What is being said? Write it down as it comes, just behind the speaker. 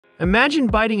Imagine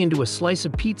biting into a slice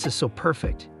of pizza so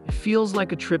perfect, it feels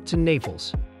like a trip to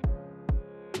Naples.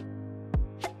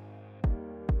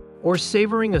 Or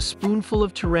savoring a spoonful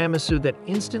of tiramisu that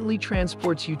instantly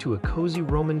transports you to a cozy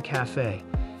Roman cafe.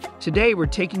 Today, we're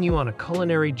taking you on a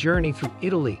culinary journey through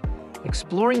Italy,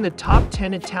 exploring the top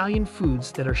 10 Italian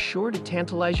foods that are sure to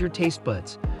tantalize your taste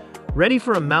buds. Ready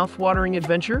for a mouth-watering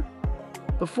adventure?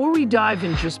 Before we dive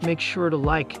in, just make sure to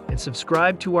like and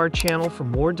subscribe to our channel for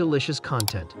more delicious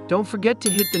content. Don't forget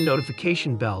to hit the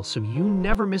notification bell so you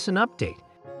never miss an update.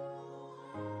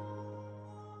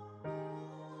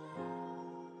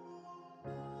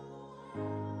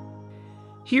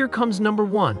 Here comes number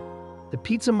 1, the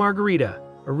pizza margherita.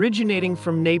 Originating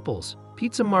from Naples,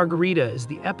 pizza margherita is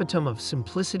the epitome of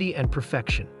simplicity and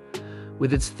perfection.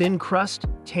 With its thin crust,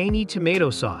 tangy tomato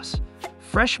sauce,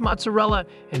 fresh mozzarella,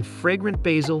 and fragrant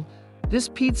basil, this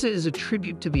pizza is a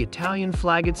tribute to the Italian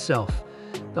flag itself.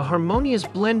 The harmonious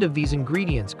blend of these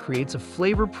ingredients creates a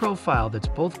flavor profile that's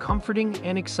both comforting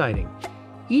and exciting.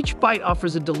 Each bite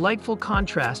offers a delightful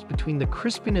contrast between the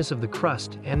crispiness of the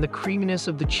crust and the creaminess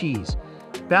of the cheese,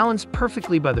 balanced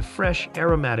perfectly by the fresh,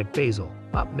 aromatic basil.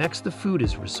 Up next, the food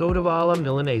is risotto alla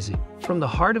Milanese. From the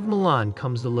heart of Milan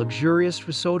comes the luxurious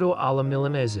risotto alla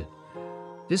Milanese.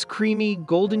 This creamy,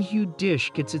 golden-hued dish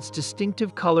gets its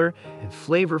distinctive color and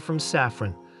flavor from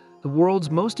saffron, the world's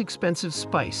most expensive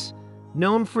spice,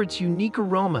 known for its unique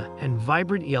aroma and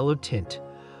vibrant yellow tint.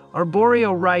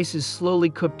 Arborio rice is slowly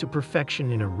cooked to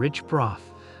perfection in a rich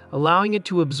broth, allowing it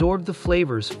to absorb the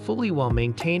flavors fully while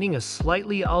maintaining a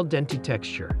slightly al dente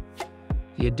texture.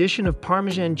 The addition of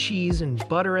Parmesan cheese and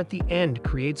butter at the end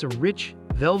creates a rich,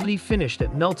 velvety finish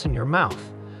that melts in your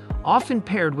mouth. Often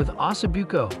paired with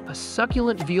ossobuco, a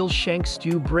succulent veal shank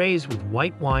stew braised with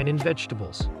white wine and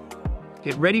vegetables.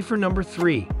 Get ready for number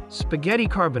 3, spaghetti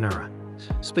carbonara.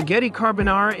 Spaghetti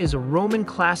carbonara is a Roman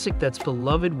classic that's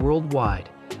beloved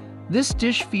worldwide. This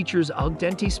dish features al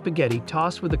dente spaghetti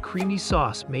tossed with a creamy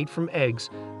sauce made from eggs,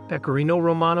 pecorino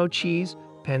romano cheese,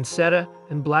 pancetta,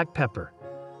 and black pepper.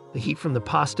 The heat from the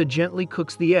pasta gently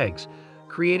cooks the eggs,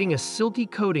 creating a silky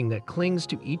coating that clings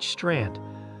to each strand.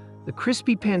 The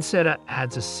crispy pancetta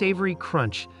adds a savory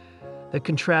crunch that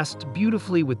contrasts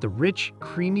beautifully with the rich,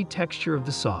 creamy texture of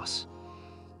the sauce.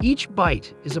 Each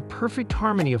bite is a perfect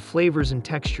harmony of flavors and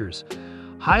textures,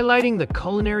 highlighting the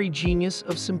culinary genius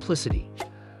of simplicity.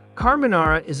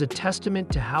 Carbonara is a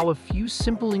testament to how a few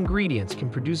simple ingredients can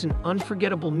produce an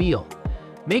unforgettable meal,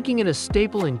 making it a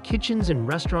staple in kitchens and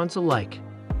restaurants alike.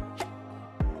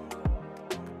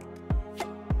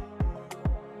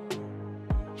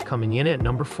 Coming in at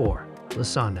number 4,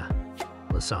 lasagna.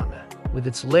 Lasagna, with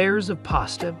its layers of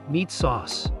pasta, meat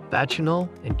sauce, bechamel,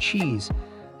 and cheese,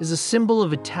 is a symbol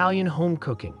of Italian home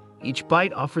cooking. Each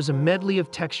bite offers a medley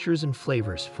of textures and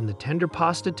flavors, from the tender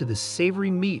pasta to the savory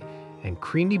meat and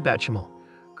creamy bechamel,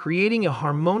 creating a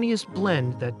harmonious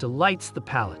blend that delights the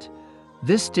palate.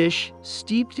 This dish,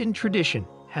 steeped in tradition,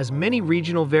 has many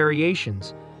regional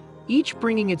variations, each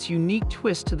bringing its unique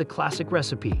twist to the classic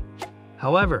recipe.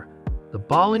 However, the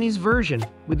Bolognese version,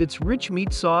 with its rich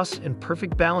meat sauce and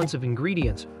perfect balance of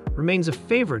ingredients, remains a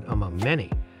favorite among many.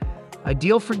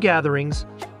 Ideal for gatherings,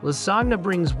 lasagna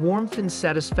brings warmth and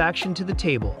satisfaction to the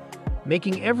table,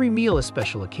 making every meal a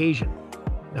special occasion.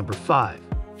 Number 5,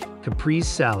 caprese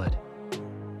salad.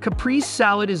 Caprese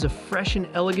salad is a fresh and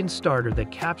elegant starter that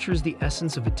captures the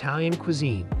essence of Italian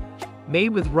cuisine. Made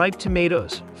with ripe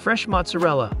tomatoes, fresh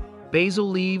mozzarella, basil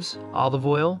leaves, olive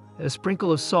oil, and a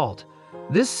sprinkle of salt,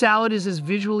 this salad is as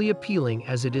visually appealing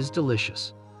as it is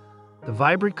delicious. The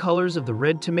vibrant colors of the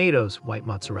red tomatoes, white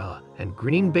mozzarella, and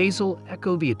green basil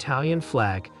echo the Italian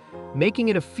flag, making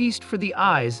it a feast for the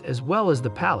eyes as well as the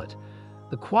palate.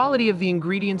 The quality of the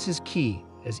ingredients is key,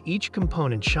 as each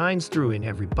component shines through in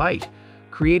every bite,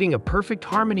 creating a perfect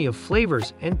harmony of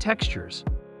flavors and textures.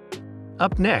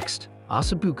 Up next,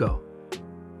 ossobuco.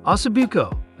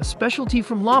 Ossobuco, a specialty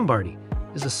from Lombardy,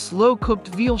 is a slow-cooked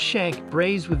veal shank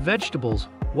braised with vegetables,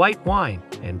 white wine,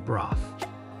 and broth.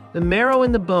 The marrow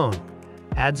in the bone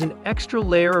adds an extra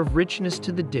layer of richness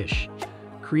to the dish,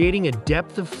 creating a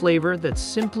depth of flavor that's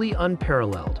simply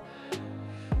unparalleled.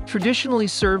 Traditionally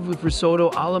served with risotto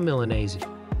alla Milanese,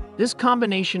 this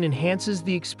combination enhances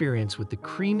the experience with the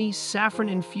creamy,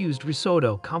 saffron-infused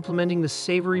risotto complementing the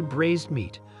savory braised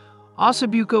meat.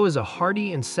 Ossobuco is a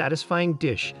hearty and satisfying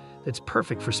dish that's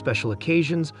perfect for special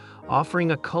occasions, offering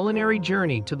a culinary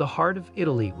journey to the heart of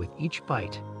Italy with each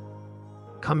bite.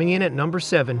 Coming in at number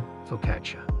 7,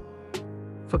 focaccia.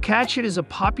 Focaccia is a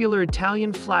popular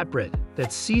Italian flatbread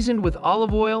that's seasoned with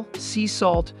olive oil, sea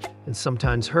salt, and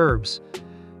sometimes herbs.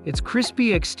 Its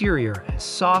crispy exterior and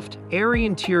soft, airy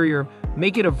interior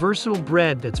make it a versatile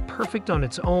bread that's perfect on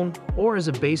its own or as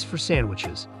a base for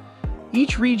sandwiches.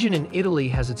 Each region in Italy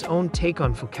has its own take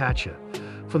on focaccia,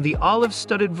 from the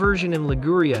olive-studded version in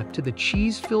Liguria to the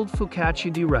cheese-filled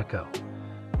focaccia di Recco.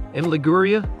 In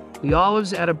Liguria, the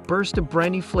olives add a burst of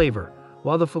briny flavor,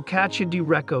 while the focaccia di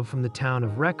Recco from the town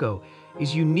of Recco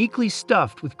is uniquely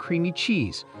stuffed with creamy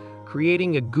cheese,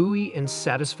 creating a gooey and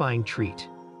satisfying treat.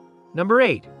 Number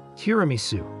 8.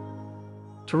 Tiramisu.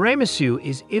 Tiramisu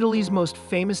is Italy's most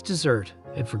famous dessert,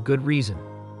 and for good reason.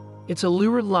 Its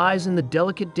allure lies in the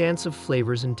delicate dance of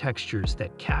flavors and textures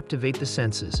that captivate the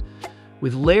senses.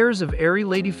 With layers of airy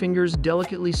ladyfingers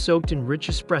delicately soaked in rich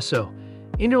espresso,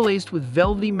 interlaced with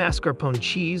velvety mascarpone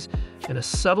cheese and a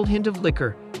subtle hint of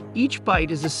liquor, each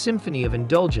bite is a symphony of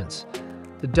indulgence.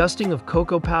 The dusting of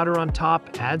cocoa powder on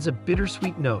top adds a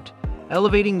bittersweet note,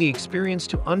 elevating the experience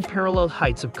to unparalleled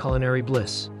heights of culinary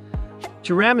bliss.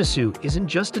 Tiramisu isn't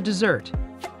just a dessert.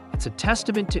 It's a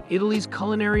testament to Italy's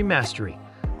culinary mastery,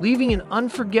 leaving an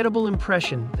unforgettable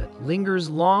impression that lingers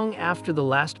long after the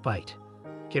last bite.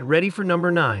 Get ready for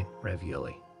number 9,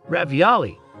 ravioli.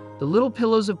 Ravioli, the little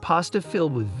pillows of pasta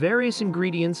filled with various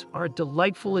ingredients, are a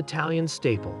delightful Italian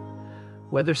staple.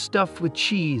 Whether stuffed with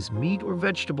cheese, meat, or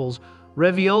vegetables,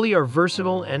 ravioli are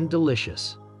versatile and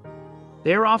delicious.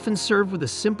 They are often served with a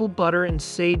simple butter and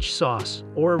sage sauce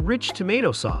or a rich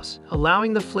tomato sauce,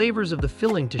 allowing the flavors of the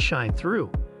filling to shine through.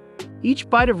 Each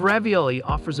bite of ravioli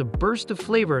offers a burst of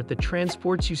flavor that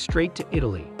transports you straight to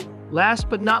Italy. Last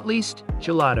but not least,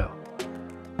 gelato.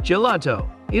 Gelato,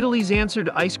 Italy's answer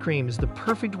to ice cream, is the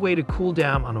perfect way to cool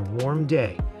down on a warm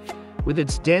day. With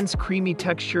its dense, creamy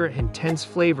texture and intense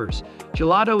flavors,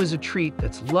 gelato is a treat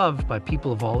that's loved by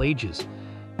people of all ages.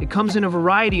 It comes in a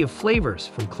variety of flavors,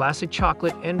 from classic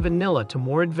chocolate and vanilla to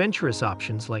more adventurous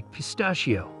options like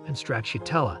pistachio and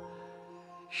stracciatella.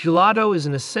 Gelato is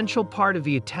an essential part of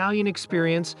the Italian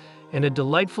experience and a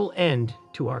delightful end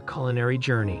to our culinary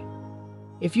journey.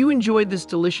 If you enjoyed this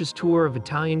delicious tour of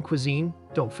Italian cuisine,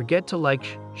 don't forget to like,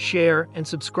 share, and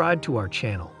subscribe to our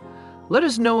channel. Let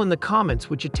us know in the comments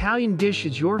which Italian dish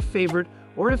is your favorite,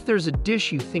 or if there's a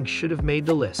dish you think should have made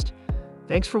the list.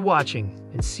 Thanks for watching,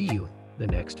 and see you in the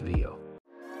next video.